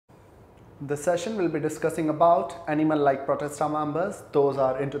This session will be discussing about animal-like Protista members. Those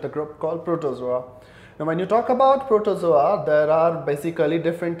are into the group called Protozoa. Now, when you talk about Protozoa, there are basically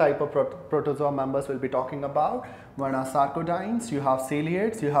different type of Protozoa members we'll be talking about. One are sarcodines, you have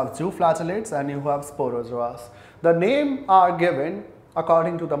ciliates, you have zooflagellates, and you have sporozoas. The name are given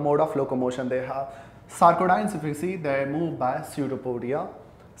according to the mode of locomotion they have. Sarcodines, if you see, they move by pseudopodia.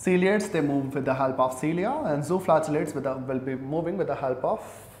 Ciliates, they move with the help of cilia, and zooflagellates will be moving with the help of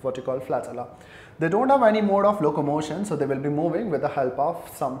what you call flagella. They don't have any mode of locomotion, so they will be moving with the help of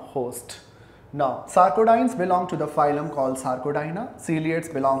some host. Now, sarcodines belong to the phylum called Sarcodina, ciliates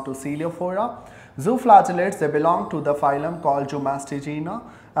belong to Celiophora, zooflagellates, they belong to the phylum called Zomastigina,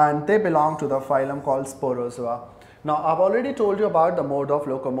 and they belong to the phylum called Sporozoa. Now, I've already told you about the mode of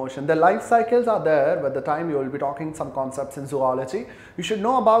locomotion. The life cycles are there. By the time you will be talking some concepts in zoology, you should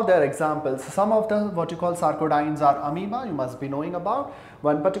know about their examples. Some of the what you call sarcodines are amoeba, you must be knowing about.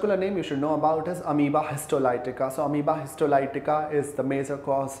 One particular name you should know about is amoeba histolytica. So, amoeba histolytica is the major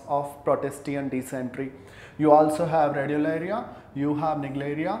cause of Protistian dysentery. You also have radiolaria, you have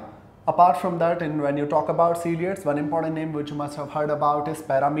Naegleria. Apart from that, when you talk about ciliates, one important name which you must have heard about is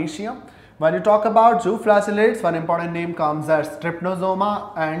Paramecium. When you talk about zooflagellates, one important name comes as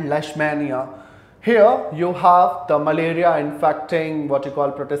Trypanosoma and Leishmania. Here you have the malaria infecting what you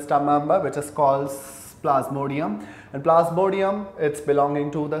call Protista member, which is called Plasmodium. And Plasmodium, it's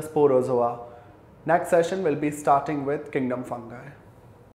belonging to the Sporozoa. Next session will be starting with kingdom fungi.